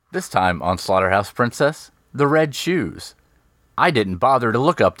This time on Slaughterhouse Princess, the red shoes. I didn't bother to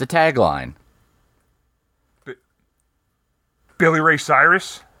look up the tagline. Billy Ray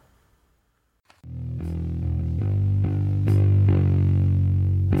Cyrus?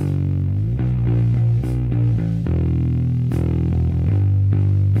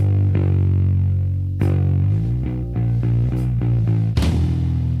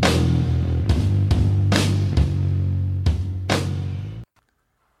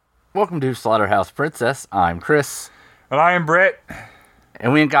 Welcome to Slaughterhouse Princess. I'm Chris. And I am Brett.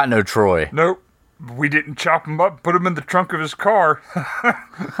 And we ain't got no Troy. Nope. We didn't chop him up, put him in the trunk of his car.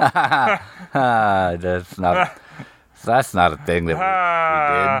 That's not a thing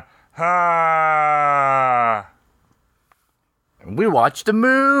that we did. We watched a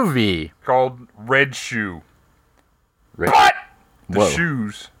movie Called Red Shoe. But the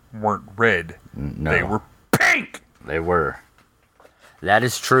shoes weren't red. No. They were pink. They were. That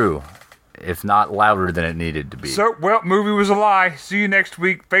is true. If not louder than it needed to be. So, movie was a lie. See you next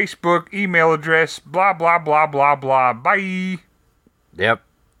week. Facebook, email address, blah, blah, blah, blah, blah. Bye. Yep.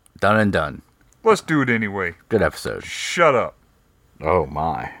 Done and done. Let's do it anyway. Good episode. Shut up. Oh,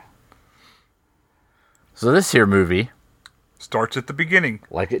 my. So this here movie Starts at the beginning.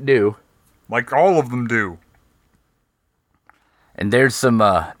 like it do. Like all of them do. And there's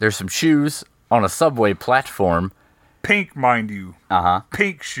some shoes on a subway platform. Pink, mind you. Uh-huh.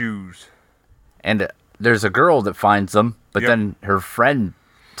 Pink shoes. And there's a girl that finds them, but Yep. then her friend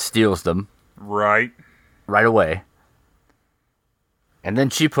steals them Right. right away. And then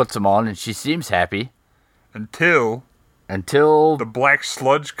she puts them on and she seems happy Until until the black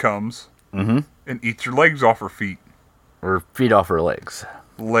sludge comes Mhm. and eats her legs off her feet. her feet off her legs.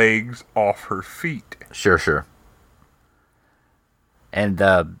 Legs off her feet. Sure. And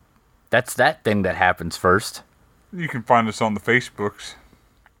that's that thing that happens first. You can find us on the Facebooks.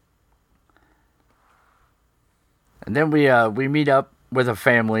 And then we meet up with a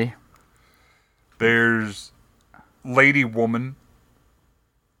family. There's lady woman,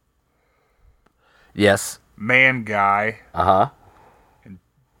 Yes. man guy, Uh-huh.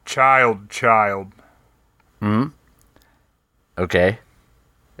 child. Okay.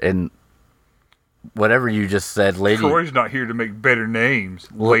 And whatever you just said, lady. Troy's not here to make better names.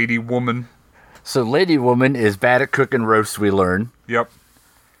 Lady woman. So Lady Woman is bad at cooking roast, we learn. Yep.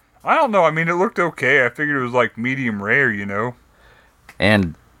 I don't know. I mean, it looked okay. I figured it was like medium rare, you know.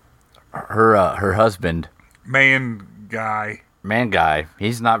 And her husband, Man guy. man guy,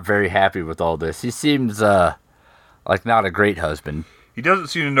 he's not very happy with all this. He seems like not a great husband. He doesn't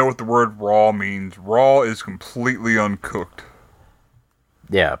seem to know what the word raw means. Raw is completely uncooked.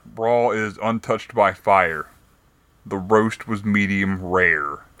 Yeah. Raw is untouched by fire. The roast was medium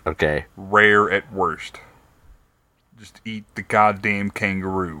rare. Okay. Rare at worst. Just eat the goddamn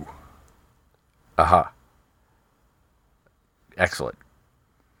kangaroo. Uh-huh. Excellent.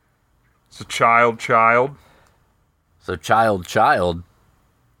 It's a child. So child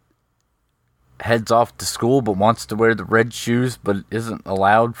heads off to school but wants to wear the red shoes but isn't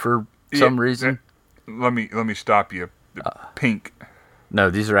allowed for some reason. Let me stop you. Pink. No,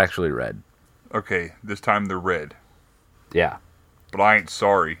 these are actually red. Okay, this time they're red. Yeah. But I ain't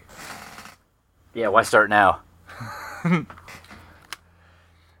sorry. Yeah, why start now?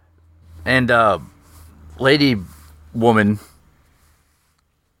 And Lady Woman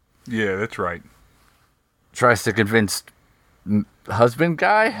Yeah, that's right. tries to convince husband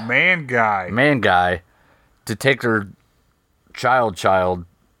guy? Man guy. Man guy to take her child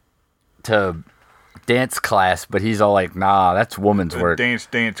to dance class, but he's all like, nah, that's woman's work. Dance,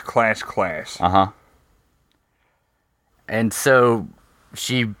 class. Uh-huh. And so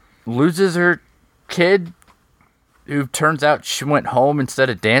she loses her kid, who turns out she went home instead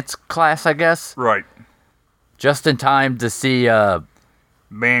of dance class, I guess. Right. Just in time to see,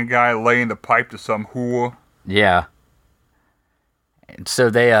 Man guy laying the pipe to some whore. yeah. And so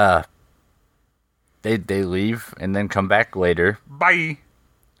they leave and then come back later. Bye.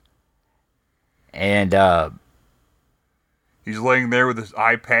 And, He's laying there with his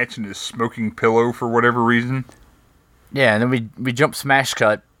eye patch and his smoking pillow for whatever reason. yeah, and then we jump smash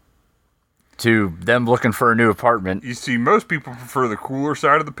cut to them looking for a new apartment. You see, most people prefer the cooler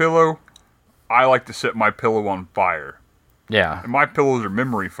side of the pillow. I like to set my pillow on fire. Yeah. And my pillows are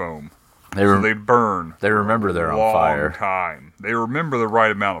memory foam. They So they burn. they remember they're on long fire. time. They remember the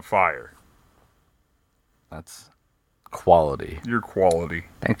right amount of fire. That's quality. Your quality.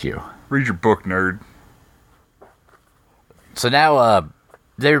 Thank you. Read your book, nerd. So now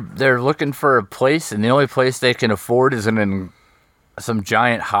they're looking for a place, and the only place they can afford is an some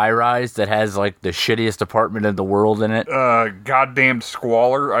giant high-rise that has, like, the shittiest apartment in the world in it. Goddamn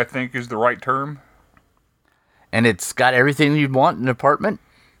squalor, I think is the right term. And it's got everything you'd want in an apartment.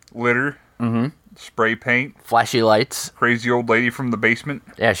 Litter. Mm-hmm. Spray paint. Flashy lights. Crazy old lady from the basement.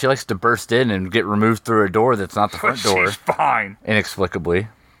 Yeah, she likes to burst in and get removed through a door that's not the front door. She's fine. Inexplicably.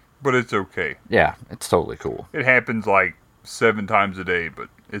 But it's okay. Yeah, it's totally cool. It happens like 7 times a day, but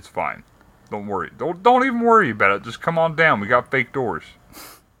it's fine. Don't worry. Don't even worry about it. Just come on down. We got fake doors.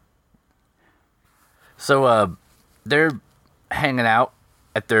 So, they're hanging out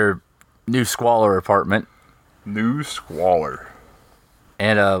at their new squalor apartment. New squalor.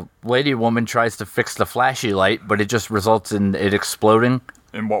 And a woman tries to fix the flashy light, but it just results in it exploding.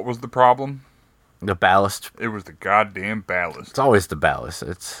 And what was the problem? The ballast. It was the goddamn ballast. It's always the ballast.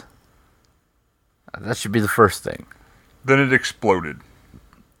 That should be the first thing. Then it exploded.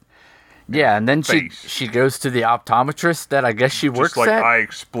 Yeah, and then Face. she goes to the optometrist that I guess she works Just like at. I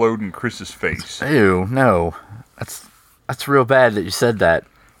explode in Chris's face. Ew, no. That's real bad that you said that.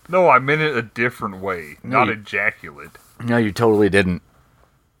 No, I meant it a different way. No, Not you- ejaculate. No, you totally didn't.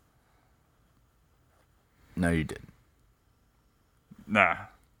 No, you didn't. Nah.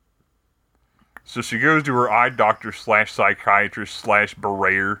 So she goes to her eye doctor / psychiatrist /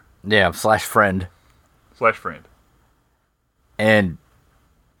 berayer Yeah, / friend. / friend. And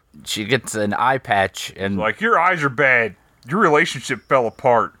she gets an eye patch and Like, your eyes are bad. Your relationship fell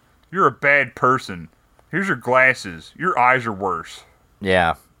apart. You're a bad person. Here's your glasses. Your eyes are worse.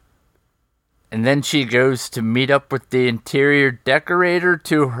 yeah. And then she goes to meet up with the interior decorator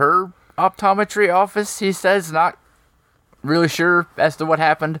to her optometry office, he says, not really sure as to what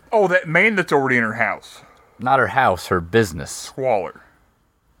happened. Oh, that man that's already in her house. Not her house, her business. Squalor.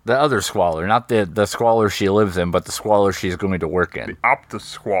 The other squalor, not the squalor she lives in, but the squalor she's going to work in.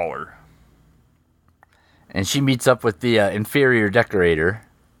 Opta-squalor. And she meets up with the inferior decorator,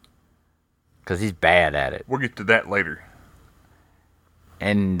 because he's bad at it. We'll get to that later.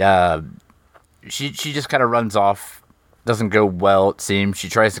 And she just kind of runs off. Doesn't go well, it seems. She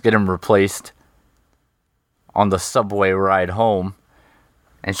tries to get him replaced on the subway ride home.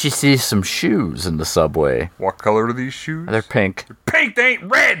 And she sees some shoes in the subway. What color are these shoes? They're pink. Pink, they ain't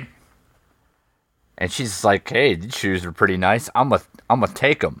red! And she's like, hey, these shoes are pretty nice. I'm gonna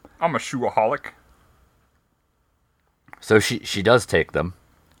take them. I'm a shoeaholic. So she does take them.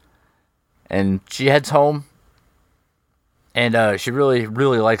 And she heads home. And she really,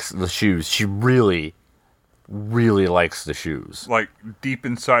 really likes the shoes. She really, really likes the shoes. Like, deep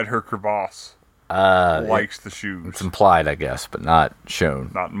inside her crevasse. Likes the shoes. It's implied, I guess, but not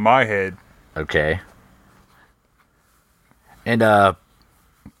shown. Not in my head. Okay. And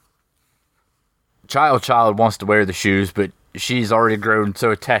Child wants to wear the shoes, but she's already grown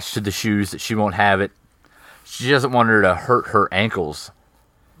so attached to the shoes that she won't have it. She doesn't want her to hurt her ankles.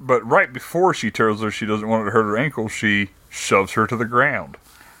 But right before she tells her she doesn't want her to hurt her ankles, she shoves her to the ground.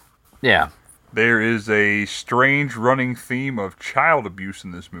 Yeah. There is a strange running theme of child abuse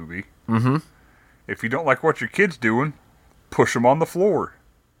in this movie. Mm-hmm. If you don't like what your kid's doing, push them on the floor.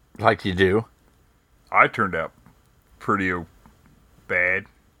 Like you do. I turned out pretty bad.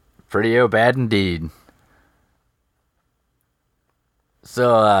 Pretty bad indeed.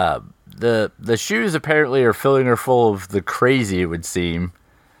 So, the shoes apparently are filling her full of the crazy, it would seem.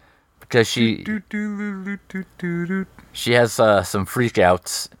 Because she has some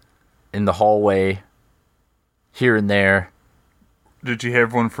freakouts in the hallway, here and there. Did you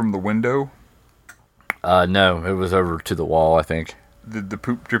have one from the window? No, it was over to the wall, I think. Did the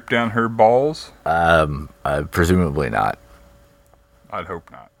poop drip down her balls? Presumably not. I'd hope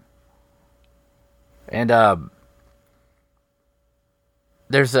not. And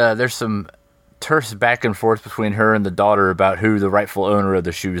there's some terse back and forth between her and the daughter about who the rightful owner of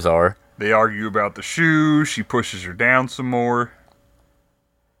the shoes are. They argue about the shoes. She pushes her down some more.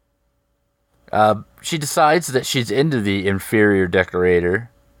 She decides that she's into the inferior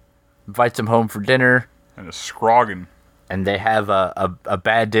decorator, invites him home for dinner, And a scroggin. and they have a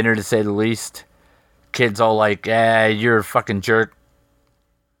bad dinner, to say the least. Kid's all like, you're a fucking jerk.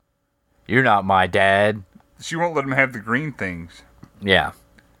 You're not my dad. She won't let him have the green things. Yeah,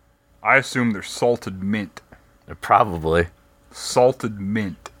 I assume they're salted mint. probably. Salted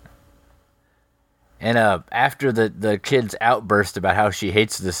mint. And after the kid's outburst about how she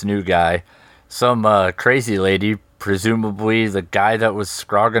hates this new guy, some crazy lady, presumably the guy that was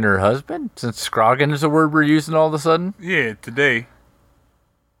scrogging her husband, since scrogging is a word we're using all of a sudden, Yeah, today.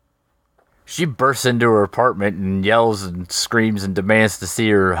 she bursts into her apartment and yells and screams and demands to see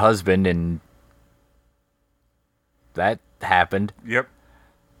her husband, and that happened. Yep.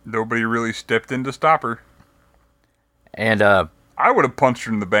 Nobody really stepped in to stop her. And I I would have punched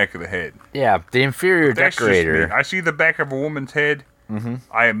her in the back of the head. Yeah, the inferior That's just decorator. me. I see the back of a woman's head,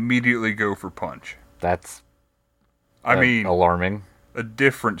 I immediately go for punch. That's I mean, alarming. a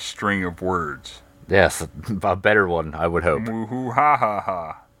different string of words. Yes, a better one, I would hope. Woohoo, ha ha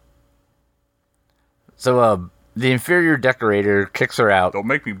ha. So, the inferior decorator kicks her out. Don't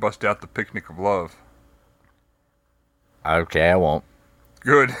make me bust out the picnic of love. Okay, I won't.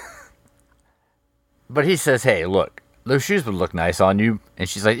 Good. But he says, hey, look, those shoes would look nice on you. And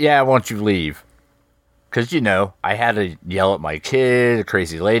she's like, yeah, why don't you leave? Because, I had to yell at my kid, a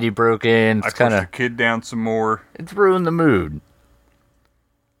crazy lady broke in. I It's pushed the kid down some more. it's ruined the mood.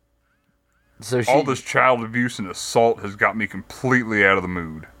 So All this child abuse and assault has got me completely out of the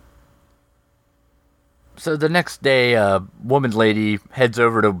mood. So the next day, woman lady heads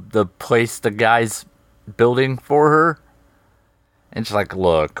over to the place the guy's building for her. And she's like,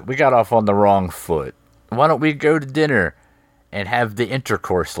 look, we got off on the wrong foot. Why don't we go to dinner and have the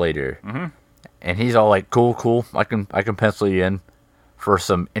intercourse later? Mm-hmm. And he's all like, cool. I can pencil you in for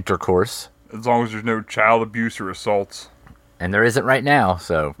some intercourse. As long as there's no child abuse or assaults. And there isn't right now,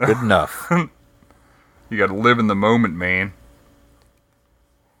 so good enough. You gotta live in the moment, man.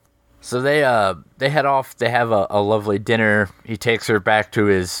 So they head off. They have a lovely dinner. He takes her back to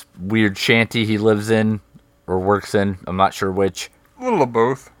his weird shanty he lives in or works in. I'm not sure which. A little of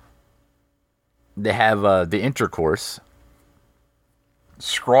both. They have the intercourse.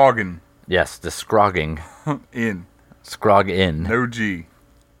 Scroggin. Yes, the scrogging. In. Scrog in. No G.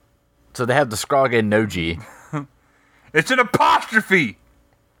 So they have the scrog in, no G. It's an apostrophe!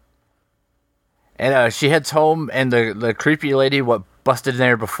 And she heads home, and the creepy lady, what busted in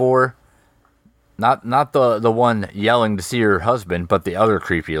there before, not the one yelling to see her husband, but the other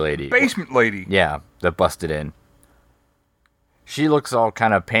creepy lady. Basement lady. Yeah, that busted in. She looks all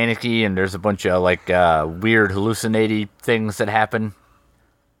kind of panicky, and there's a bunch of weird hallucinating things that happen.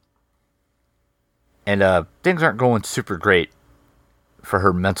 And things aren't going super great for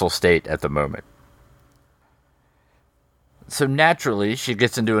her mental state at the moment. So naturally, she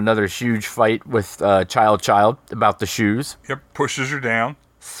gets into another huge fight with Child about the shoes. Yep, pushes her down.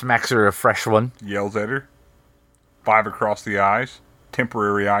 Smacks her a fresh one. Yells at her. 5 across the eyes.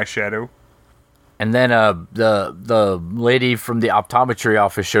 Temporary eyeshadow. And then the lady from the optometry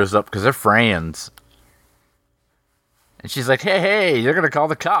office shows up because they're friends. And she's like, hey, you're going to call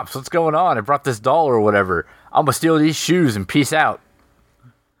the cops. What's going on? I brought this doll or whatever. I'm going to steal these shoes and peace out.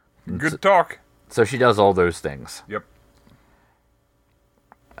 Good talk. So she does all those things. Yep.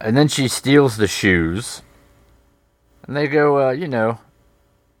 And then she steals the shoes. And they go,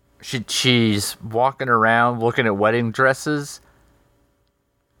 she's walking around looking at wedding dresses.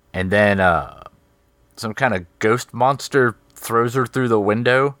 And then some kind of ghost monster throws her through the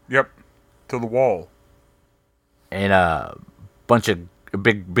window. Yep. To the wall. And a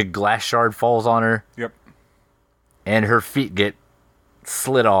big glass shard falls on her. Yep. And her feet get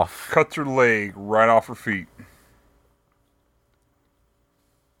slit off. Cuts her leg right off her feet.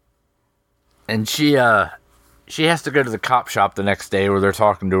 And she has to go to the cop shop the next day where they're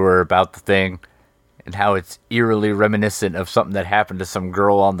talking to her about the thing and how it's eerily reminiscent of something that happened to some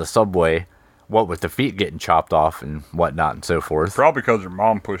girl on the subway. What with the feet getting chopped off and whatnot and so forth. Probably because her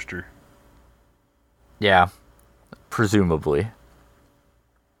mom pushed her. Yeah, presumably.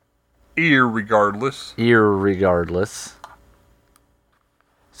 Irregardless.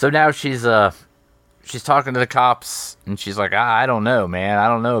 So now she's talking to the cops and she's like, I don't know, man. I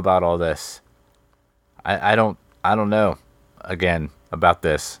don't know about all this. I don't know again about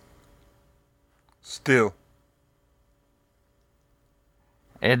this. Still.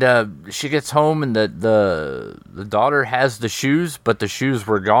 And she gets home and the daughter has the shoes, but the shoes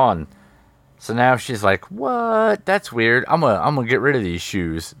were gone. So now she's like, what? That's weird. I'm gonna get rid of these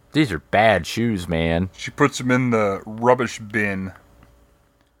shoes. These are bad shoes, man. She puts them in the rubbish bin.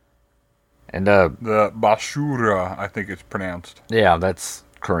 And the basura, I think it's pronounced. Yeah, that's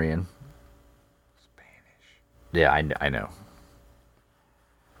Korean. Spanish. Yeah, I know.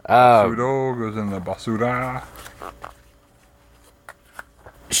 Sudo goes in the basura.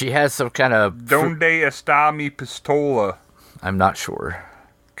 She has some kind of... Donde está mi pistola? I'm not sure.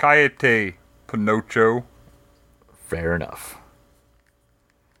 Cállate, Pinocho. Fair enough.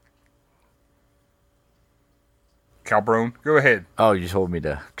 Calbron, go ahead. Oh, you told me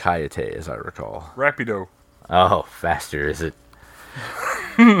to Kayate, as I recall. Rapido. Oh, faster, is it?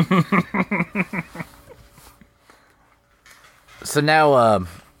 So now,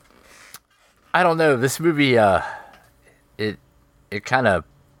 I don't know. This movie, it kind of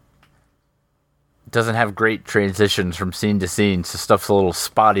doesn't have great transitions from scene to scene, so stuff's a little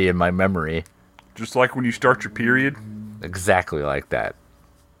spotty in my memory. Just like when you start your period? Exactly like that.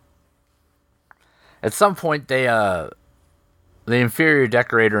 At some point, the inferior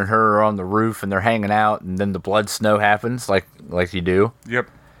decorator and her are on the roof and they're hanging out, and then the blood snow happens, like you do. Yep.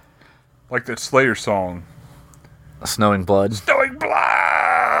 Like that Slayer song. Snowing blood. Snowing blood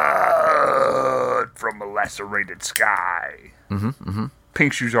from a lacerated sky.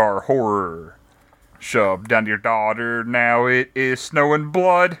 Pink shoes are horror. Shoved down to your daughter, now it is snowing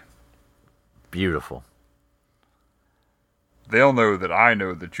blood. Beautiful. They'll know that I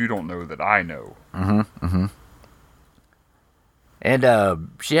know that you don't know that I know. And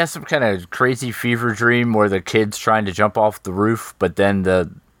she has some kind of crazy fever dream where the kid's trying to jump off the roof, but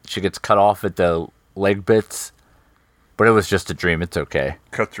then she gets cut off at the leg bits. But it was just a dream. It's okay.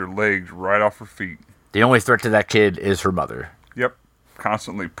 Cuts her legs right off her feet. The only threat to that kid is her mother. Yep.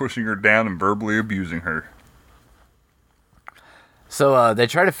 Constantly pushing her down and verbally abusing her. So they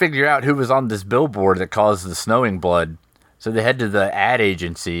try to figure out who was on this billboard that caused the snowing blood. So they head to the ad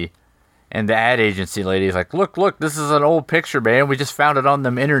agency. And the ad agency lady's like, look, this is an old picture, man. We just found it on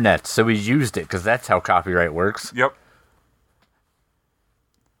the internet. So we used it because that's how copyright works. Yep.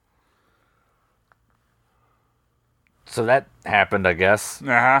 So that happened, I guess.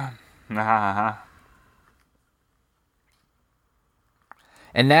 And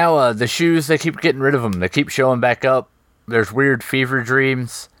now the shoes, they keep getting rid of them. They keep showing back up. There's weird fever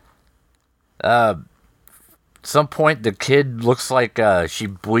dreams. Some point, the kid looks like she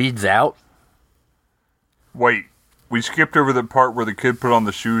bleeds out. Wait, we skipped over the part where the kid put on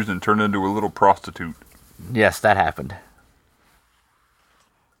the shoes and turned into a little prostitute. Yes, that happened.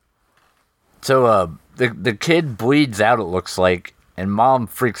 So the kid bleeds out, it looks like, and mom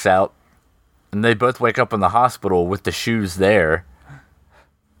freaks out. And they both wake up in the hospital with the shoes there.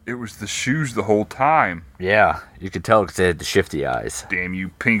 It was the shoes the whole time. Yeah, you could tell because they had the shifty eyes. Damn you,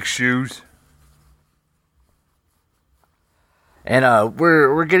 pink shoes. And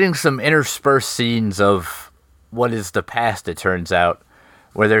we're getting some interspersed scenes of what is the past, it turns out,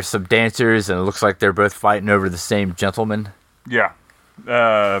 where there's some dancers and it looks like they're both fighting over the same gentleman. Yeah.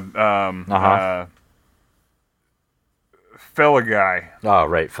 Fella guy. Oh,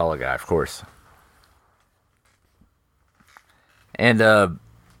 right, fella guy, of course. And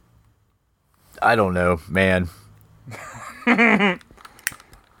I don't know, man. Where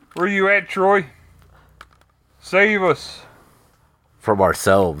you at, Troy? Save us. From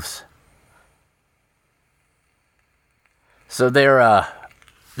ourselves. So they're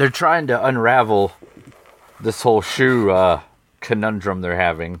trying to unravel this whole shoe conundrum they're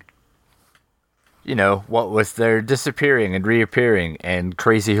having. You know, what with their disappearing and reappearing and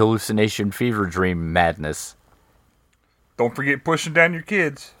crazy hallucination fever dream madness. Don't forget pushing down your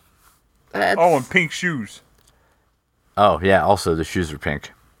kids. Oh, and pink shoes. Oh, yeah, also the shoes are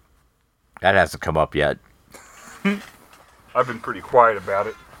pink. That hasn't come up yet. I've been pretty quiet about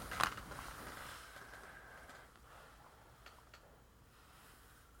it.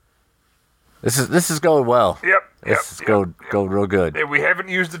 This is going well. Yep. This is going real good. And we haven't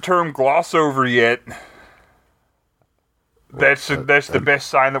used the term gloss over yet. That's the best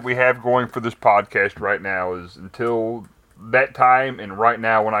sign that we have going for this podcast right now is until that time and right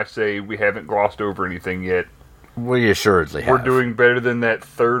now when I say we haven't glossed over anything yet. We assuredly have. We're doing better than that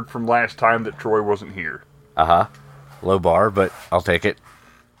third from last time that Troy wasn't here. Uh-huh. Low bar, but I'll take it.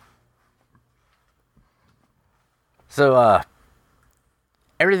 So,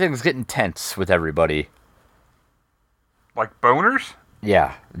 everything's getting tense with everybody. Like boners?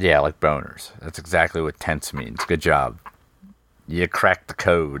 Yeah, like boners. That's exactly what tense means. Good job. You cracked the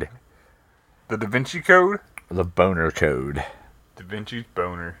code. The Da Vinci Code? The boner code. Da Vinci's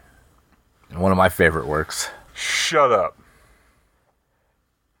boner. One of my favorite works. Shut up.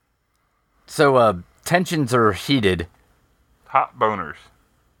 So, tensions are heated. Hot boners.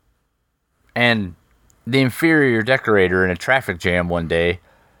 And the inferior decorator in a traffic jam one day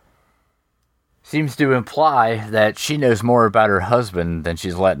seems to imply that she knows more about her husband than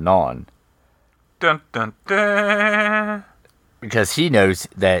she's letting on. Dun dun dun. Because he knows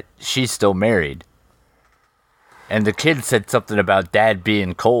that she's still married. And the kid said something about dad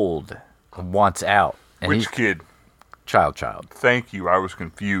being cold and wants out. And Which kid? Child. Thank you, I was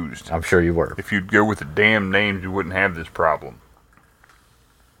confused. I'm sure you were. If you'd go with the damn names, you wouldn't have this problem.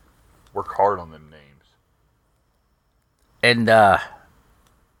 Work hard on them names. And, no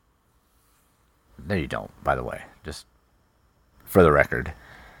you don't, by the way. Just for the record.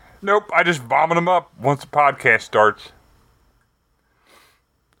 Nope, I just vomit them up once the podcast starts.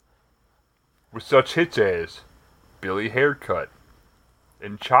 With such hits as Billy Haircut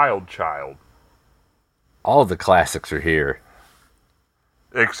and Child. All the classics are here.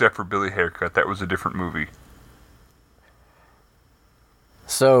 Except for Billy Haircut, that was a different movie.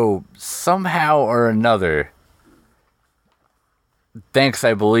 So, somehow or another, thanks,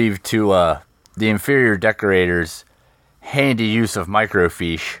 I believe, to the inferior decorator's handy use of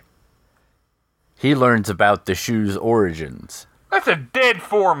microfiche, he learns about the shoe's origins. That's a dead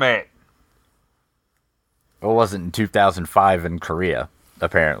format. It wasn't in 2005 in Korea,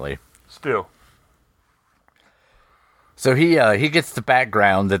 apparently. Still. So he gets the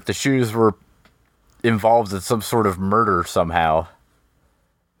background that the shoes were involved in some sort of murder somehow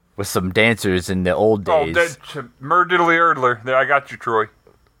with some dancers in the old days. Oh, that's murdiddly erdler. There, I got you, Troy.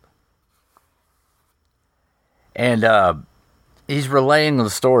 And he's relaying the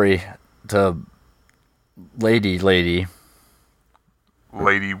story to lady,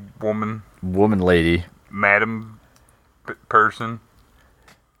 woman, madam, person.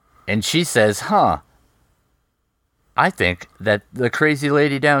 And she says, I think that the crazy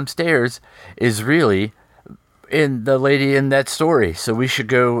lady downstairs is really the lady in that story. So we should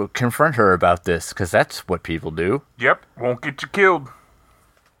go confront her about this, because that's what people do. Yep, won't get you killed.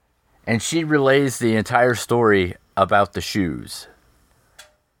 And she relays the entire story about the shoes.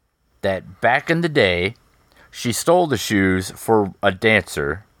 That back in the day, she stole the shoes for a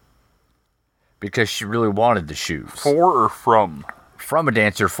dancer because she really wanted the shoes. For or from? From a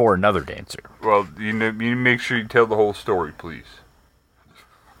dancer for another dancer. Well, you make sure you tell the whole story, please.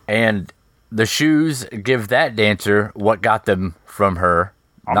 And the shoes give that dancer what got them from her.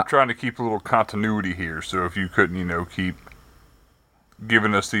 I'm trying to keep a little continuity here, so if you couldn't, keep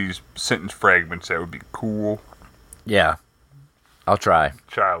giving us these sentence fragments, that would be cool. Yeah, I'll try.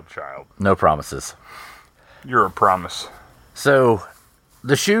 Child. No promises. You're a promise. So,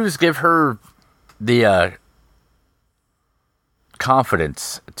 the shoes give her the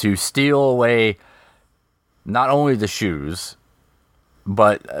confidence to steal away not only the shoes,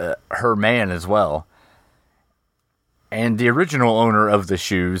 but her man as well. And the original owner of the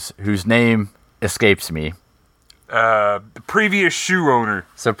shoes, whose name escapes me. The previous shoe owner.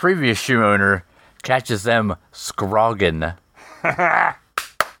 So, previous shoe owner catches them scrogging.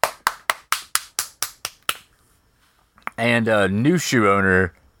 And a new shoe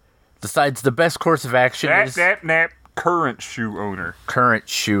owner decides the best course of action is... Current shoe owner. Current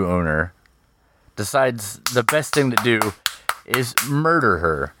shoe owner decides the best thing to do is murder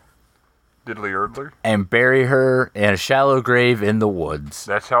her. Diddly erdler. And bury her in a shallow grave in the woods.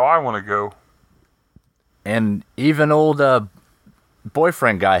 That's how I want to go. And even old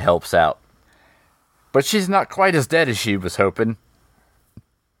boyfriend guy helps out. But she's not quite as dead as she was hoping.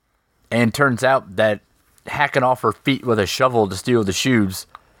 And turns out that hacking off her feet with a shovel to steal the shoes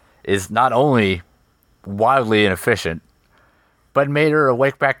is not only wildly inefficient, but made her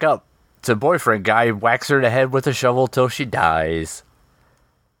wake back up. So boyfriend guy whacks her in the head with a shovel till she dies.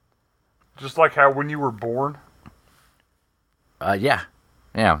 Just like how when you were born? Yeah,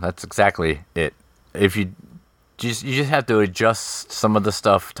 that's exactly it. If you just have to adjust some of the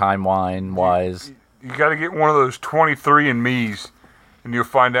stuff timeline wise. You got to get one of those 23andMe's, and you'll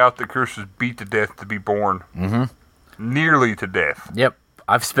find out that Chris was beat to death to be born. Mm-hmm. Nearly to death. Yep,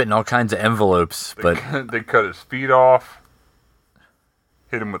 I've spit in all kinds of envelopes, but they cut his feet off,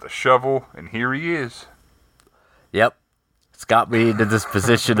 hit him with a shovel, and here he is. Yep, it's got me into this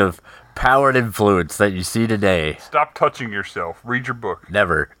position of power and influence that you see today. Stop touching yourself. Read your book.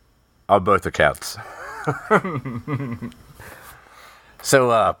 Never, on both accounts.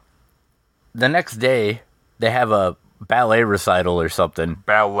 So, the next day, they have a ballet recital or something.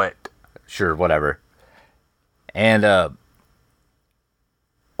 Ballet. Sure, whatever. And,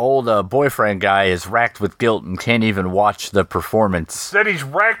 old boyfriend guy is racked with guilt and can't even watch the performance. Said he's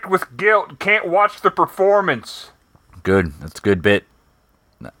racked with guilt and can't watch the performance. Good. That's a good bit.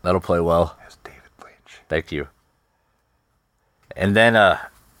 That'll play well. That's David Lynch. Thank you. And then,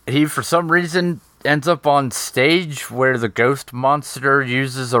 he, for some reason, ends up on stage where the ghost monster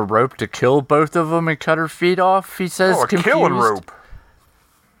uses a rope to kill both of them and cut her feet off, he says, a confused. killing rope.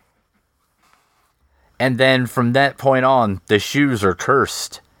 And then from that point on, the shoes are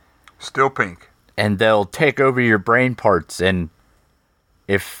cursed. Still pink. And they'll take over your brain parts, and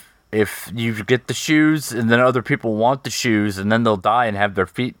if you get the shoes and then other people want the shoes, and then they'll die and have their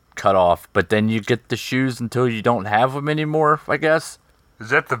feet cut off, but then you get the shoes until you don't have them anymore, I guess.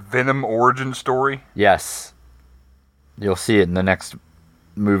 Is that the Venom origin story? Yes. You'll see it in the next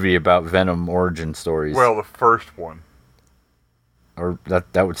movie about Venom origin stories. Well, the first one. Or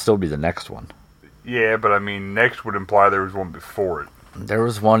that would still be the next one. Yeah, but I mean, next would imply there was one before it. There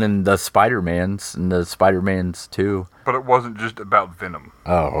was one in the Spider-Mans, in the Spider-Mans 2. But it wasn't just about Venom.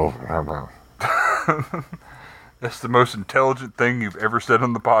 Oh. That's the most intelligent thing you've ever said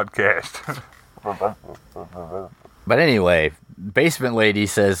on the podcast. But anyway, basement lady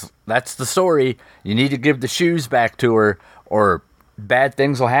says, that's the story. You need to give the shoes back to her or bad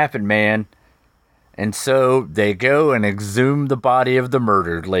things will happen, man. And so they go and exhume the body of the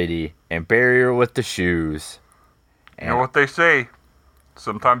murdered lady and bury her with the shoes. You know what they say?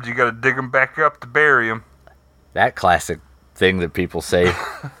 Sometimes you gotta dig them back up to bury them. That classic thing that people say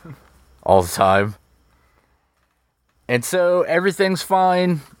all the time. And so everything's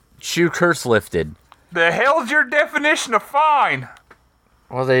fine. Shoe curse lifted. The hell's your definition of fine?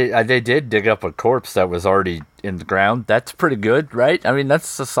 Well, they did dig up a corpse that was already in the ground. That's pretty good, right? I mean,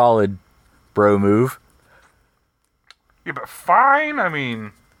 that's a solid bro move. Yeah, but fine? I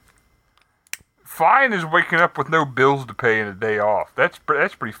mean, fine is waking up with no bills to pay and a day off. That's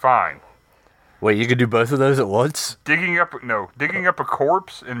pretty fine. Wait, you could do both of those at once? Digging up a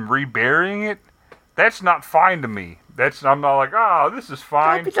corpse and reburying it, that's not fine to me. I'm not like, oh, this is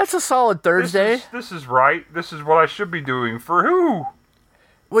fine. That's a solid Thursday. This is right. This is what I should be doing. For who?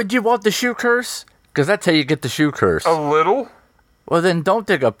 Would you want the shoe curse? Because that's how you get the shoe curse. A little. Well, then don't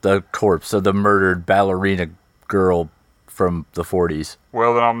dig up the corpse of the murdered ballerina girl from the 40s.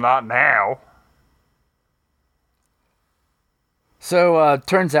 Well, then I'm not now. So,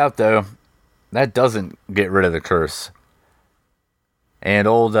 turns out, though, that doesn't get rid of the curse. And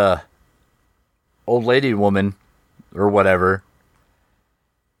old lady woman, or whatever,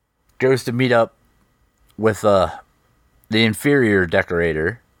 goes to meet up with the inferior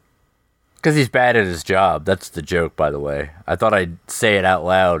decorator. Because he's bad at his job. That's the joke, by the way. I thought I'd say it out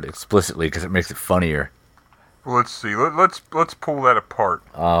loud explicitly because it makes it funnier. Well, let's see. Let's pull that apart.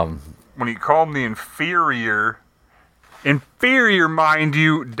 When you call him the inferior, mind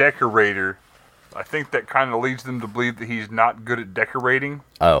you, decorator, I think that kind of leads them to believe that he's not good at decorating.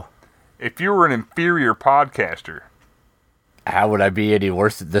 Oh. If you were an inferior podcaster, how would I be any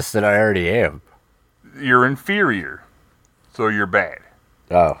worse at this than I already am? You're inferior, so you're bad.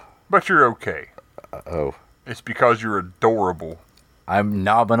 Oh. But you're okay. Oh. It's because you're adorable. I'm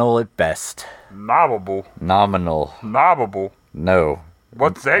nominal at best. Nobbable? Nominal. Nobbable? No.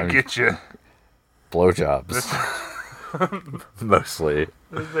 What's that get you? Blowjobs. Mostly.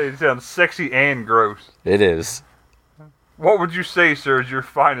 It sounds sexy and gross. It is. What would you say, sir, is your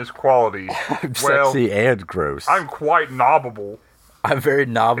finest quality? I'm sexy and gross. I'm quite nobbable. I'm very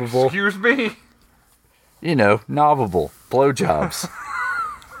nobbable. Excuse me? You know, nobbable. Blowjobs.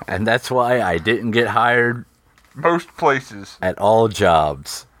 And that's why I didn't get hired most places. At all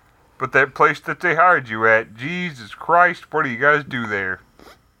jobs. But that place that they hired you at, Jesus Christ, what do you guys do there?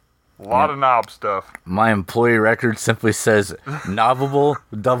 A lot of knob stuff. My employee record simply says, nobbable,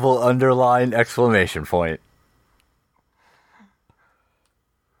 double underline, exclamation point.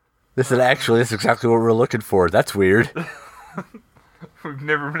 This is exactly what we're looking for. That's weird. We've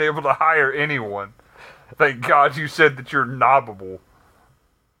never been able to hire anyone. Thank God you said that you're nobbable.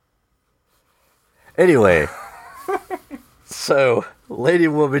 Anyway, so lady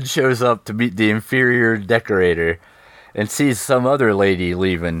woman shows up to meet the inferior decorator and sees some other lady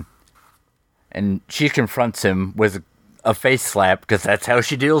leaving. And she confronts him with a face slap because that's how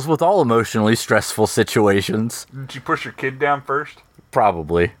she deals with all emotionally stressful situations. Did she push her kid down first?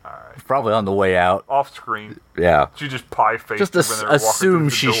 Probably. All right. Probably on the way out. Off screen. Yeah. She just pie-faced. Just assume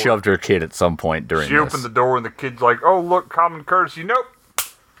she shoved her kid at some point during this. She opened the door and the kid's like, oh, look, common courtesy. Nope.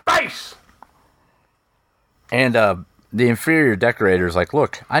 Face! And the inferior decorator's like,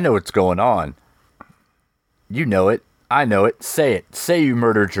 look, I know what's going on. You know it. I know it. Say it. Say you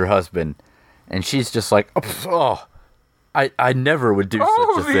murdered your husband. And she's just like, oh, I never would do such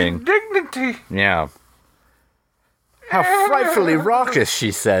a thing. Oh, the indignity. Yeah. How frightfully raucous,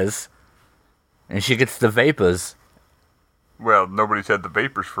 she says. And she gets the vapors. Well, nobody's had the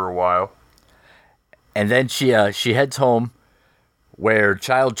vapors for a while. And then she heads home where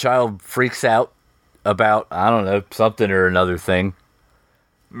Child freaks out about, I don't know, something or another thing.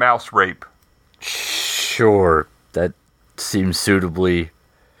 Mouse rape. Sure. That seems suitably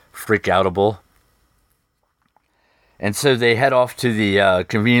freak-outable. And so they head off to the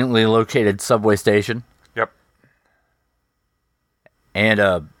conveniently located subway station. Yep.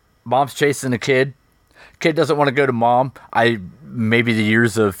 And mom's chasing the kid. Kid doesn't want to go to mom. Maybe the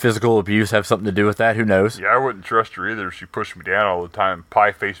years of physical abuse have something to do with that. Who knows? Yeah, I wouldn't trust her either. She pushed me down all the time.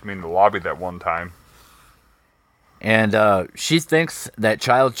 Pie-faced me in the lobby that one time. And she thinks that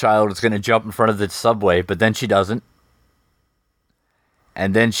Child is going to jump in front of the subway, but then she doesn't.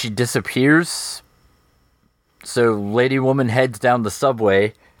 And then she disappears. So lady woman heads down the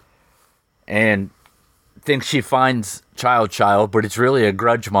subway and thinks she finds Child, but it's really a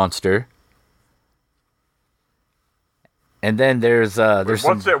grudge monster. And then there's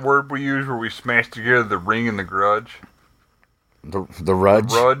What's that word we use where we smash together the ring and the grudge? the Rudge.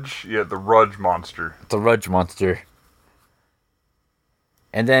 The Rudge? Yeah, the Rudge monster. The Rudge monster.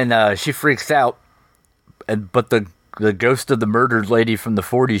 And then she freaks out, but the ghost of the murdered lady from the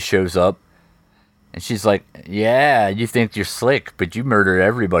 40s shows up. And she's like, yeah, you think you're slick, but you murdered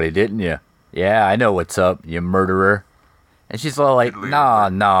everybody, didn't you? Yeah, I know what's up, you murderer. And she's all like,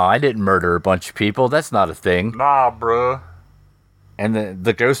 nah, I didn't murder a bunch of people. That's not a thing. Nah, bruh. And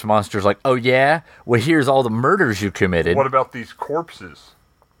the ghost monster's like, oh yeah? Well, here's all the murders you committed. What about these corpses?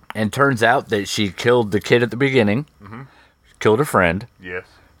 And turns out that she killed the kid at the beginning, killed her friend, Yes.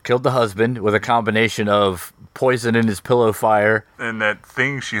 killed the husband with a combination of poison in his pillow fire. And that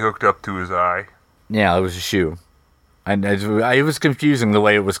thing she hooked up to his eye. Yeah, it was a shoe. And it was confusing the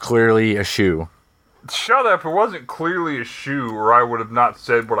way it was clearly a shoe. Shut up, it wasn't clearly a shoe, or I would have not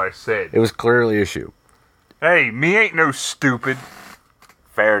said what I said. It was clearly a shoe. Hey, me ain't no stupid.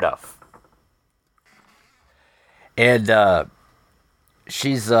 Fair enough. And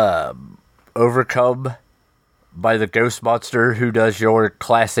she's overcome by the ghost monster who does your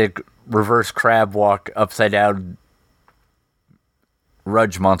classic reverse crab walk upside down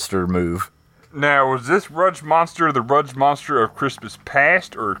Rudge monster move. Now, was this Rudge monster the Rudge monster of Christmas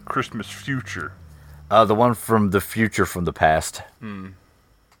past or Christmas future? The one from the future from the past.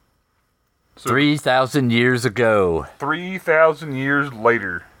 So 3,000 years ago. 3,000 years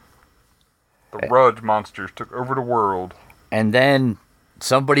later, the Rudge monsters took over the world. And then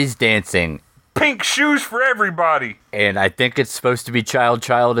somebody's dancing. Pink shoes for everybody! And I think it's supposed to be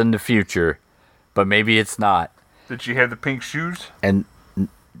Child in the future. But maybe it's not. Did she have the pink shoes? And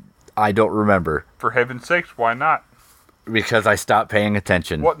I don't remember. For heaven's sakes, why not? Because I stopped paying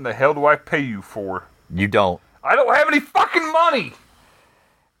attention. What in the hell do I pay you for? You don't. I don't have any fucking money!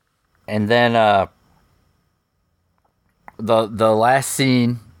 And then the last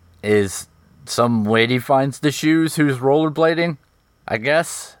scene is some lady finds the shoes who's rollerblading. I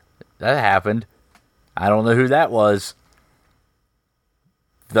guess that happened. I don't know who that was.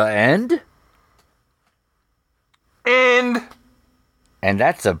 The end? And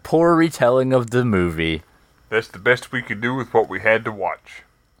that's a poor retelling of the movie. that's the best we could do with what we had to watch.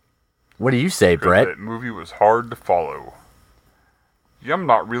 What do you say, 'Cause Brett? that movie was hard to follow. Yeah, I'm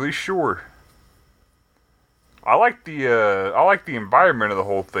not really sure. I like the environment of the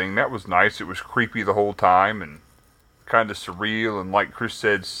whole thing. That was nice. It was creepy the whole time and kind of surreal, and like Chris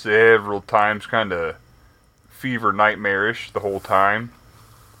said several times, kind of fever nightmarish the whole time.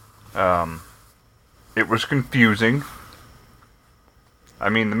 It was confusing. I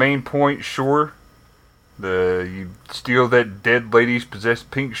mean, the main point, sure. You steal that dead lady's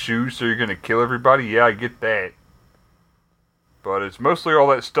possessed pink shoes, so you're gonna kill everybody. Yeah, I get that. But it's mostly all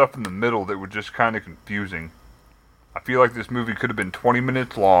that stuff in the middle that was just kind of confusing. I feel like this movie could have been 20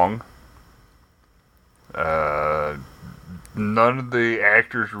 minutes long. None of the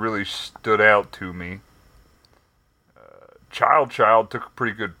actors really stood out to me. Child took a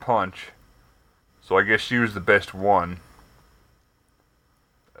pretty good punch. So I guess she was the best one.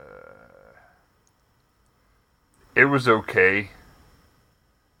 It was okay.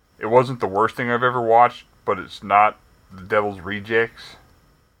 It wasn't the worst thing I've ever watched, but it's not The Devil's Rejects.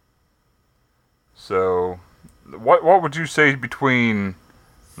 So, what would you say between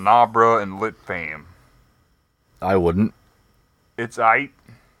Nabra and Lit Fam? I wouldn't. It's aight.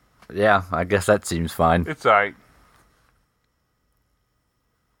 Yeah, I guess that seems fine. It's aight.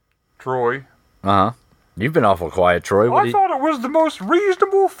 Troy. Uh-huh. You've been awful quiet, Troy. I thought it was the most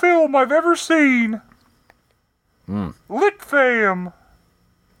reasonable film I've ever seen. Lit Fam.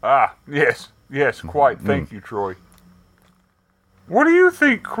 Ah, yes, quite. Thank you, Troy. What do you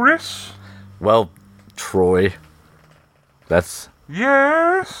think, Chris? Well, Troy, that's...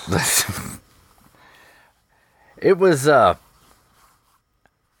 Yes? It was,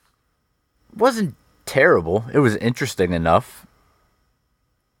 wasn't terrible. It was interesting enough.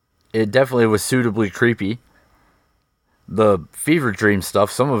 It definitely was suitably creepy. The fever dream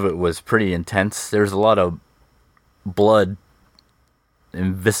stuff, some of it was pretty intense. There's a lot of blood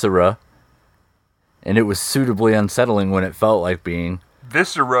and viscera, and it was suitably unsettling when it felt like being.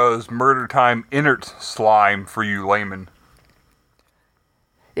 Viscera's murder time inert slime for you laymen.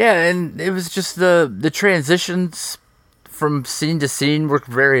 Yeah, and it was just the transitions from scene to scene were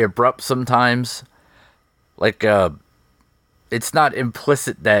very abrupt sometimes. Like, it's not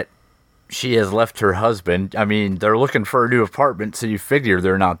implicit that she has left her husband. I mean, they're looking for a new apartment, so you figure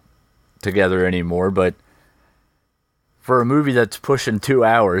they're not together anymore, but for a movie that's pushing 2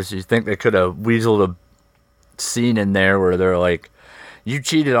 hours, you think they could have weaseled a scene in there where they're like, you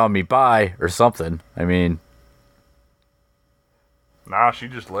cheated on me, bye, or something. I mean, Nah, she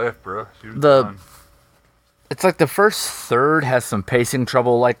just left, bro. She was The- done. It's like the first third has some pacing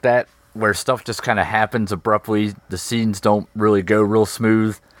trouble like that, where stuff just kind of happens abruptly. The scenes don't really go real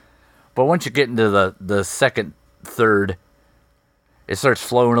smooth. But once you get into the second third, it starts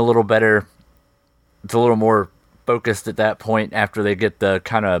flowing a little better. It's a little more focused at that point after they get the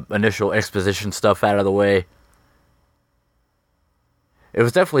kind of initial exposition stuff out of the way. It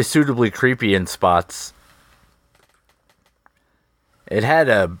was definitely suitably creepy in spots. It had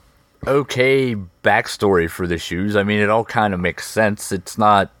a okay backstory for the shoes. I mean, it all kind of makes sense. It's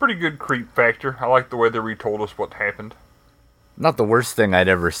not Pretty good creep factor. I like the way they retold us what happened. the worst thing I'd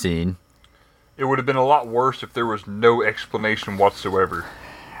ever seen. It would have been a lot worse if there was no explanation whatsoever.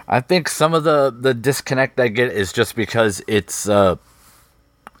 I think some of the disconnect I get is just because it's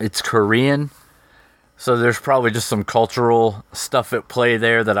Korean. So there's probably just some cultural stuff at play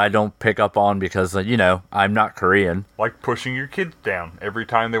there that I don't pick up on because, I'm not Korean. Like pushing your kids down every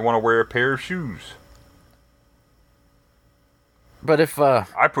time they want to wear a pair of shoes. But if,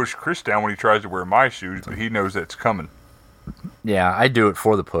 I push Chris down when he tries to wear my shoes, but he knows that's coming. yeah, I do it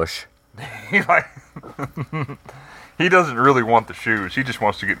for the push. He like he doesn't really want the shoes. He just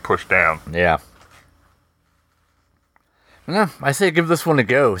wants to get pushed down. Yeah. No, I say give this one a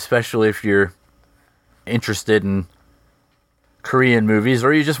go, especially if you're interested in Korean movies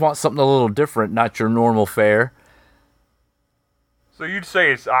or you just want something a little different, not your normal fare. So you'd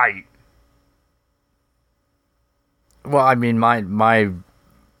say it's aight. Well, I mean, my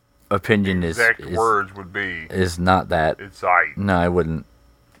opinion Exact words would be, is not that. it's aight. No, I wouldn't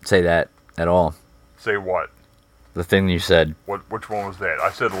say that at all. Say what? The thing you said. Which one was that?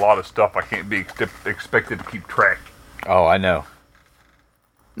 I said a lot of stuff I can't be expected to keep track. Oh, I know.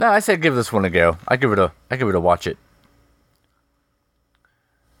 No, I said give this one a go. I give it a watch it.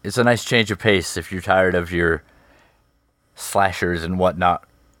 It's a nice change of pace if you're tired of your slashers and whatnot.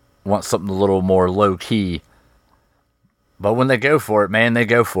 Want something a little more low key. But when they go for it, man, they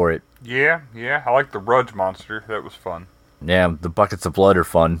go for it. Yeah. I like the Rudge monster. That was fun. Yeah, the buckets of blood are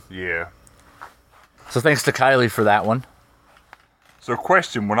fun. Yeah. So thanks to Kylie for that one. So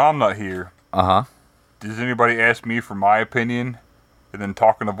question, when I'm not here, Uh-huh. does anybody ask me for my opinion and then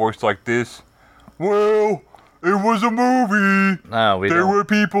talk in a voice like this? Well, it was a movie. No, we There don't. were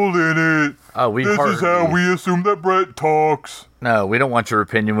people in it. Oh, we This is how hardly- we assume that Brett talks. No, we don't want your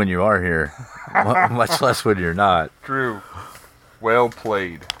opinion when you are here. Much less when you're not. True. Well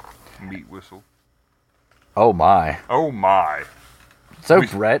played, meat whistle. Oh my. Oh my. So,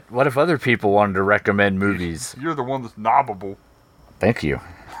 Brett, what if other people wanted to recommend movies? You're the one that's knobbable. Thank you.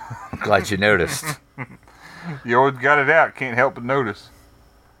 I'm glad you noticed. You always got it out. Can't help but notice.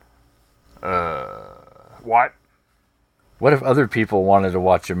 What? What if other people wanted to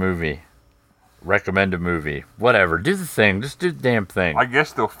watch a movie? Recommend a movie? Whatever. Do the thing. Just do the damn thing. I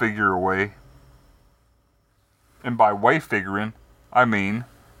guess they'll figure a way. And by way figuring, I mean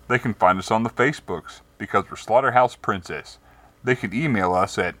they can find us on the Facebooks because we're Slaughterhouse Princess. They can email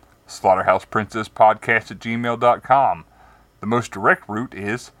us at slaughterhouseprincesspodcast@gmail.com. The most direct route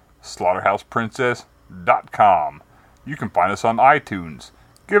is slaughterhouseprincess.com. You can find us on iTunes.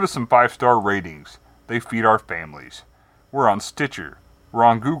 Give us some 5-star ratings. They feed our families. We're on Stitcher. We're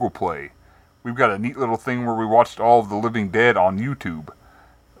on Google Play. We've got a neat little thing where we watched all of The Living Dead on YouTube.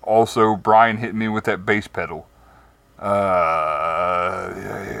 Also, Brian hit me with that bass pedal.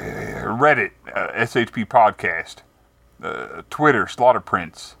 Reddit, SHP Podcast. Twitter,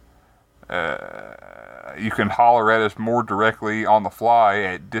 Slaughterprince. You can holler at us more directly on the fly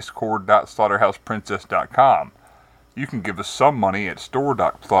at discord.slaughterhouseprincess.com. You can give us some money at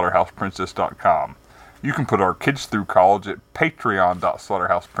store.slaughterhouseprincess.com. You can put our kids through college at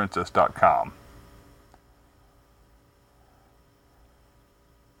patreon.slaughterhouseprincess.com.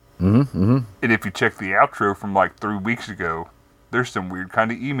 And if you check the outro from like 3 weeks ago, there's some weird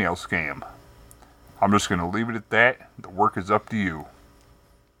kind of email scam. I'm just going to leave it at that. The work is up to you.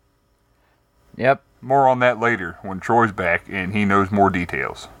 Yep. More on that later when Troy's back and he knows more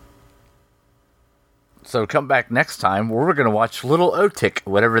details. So come back next time where we're going to watch Little Otik,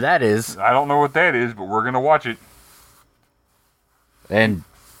 whatever that is. I don't know what that is, but we're going to watch it. And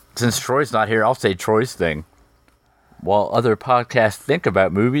since Troy's not here, I'll say Troy's thing. While other podcasts think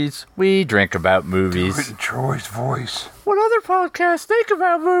about movies, we drink about Do movies. it in Troy's voice. When other podcasts think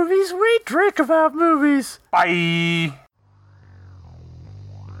about movies, we drink about movies. Bye!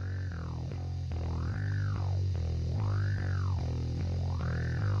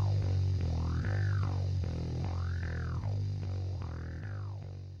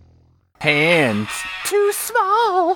 Hands too small.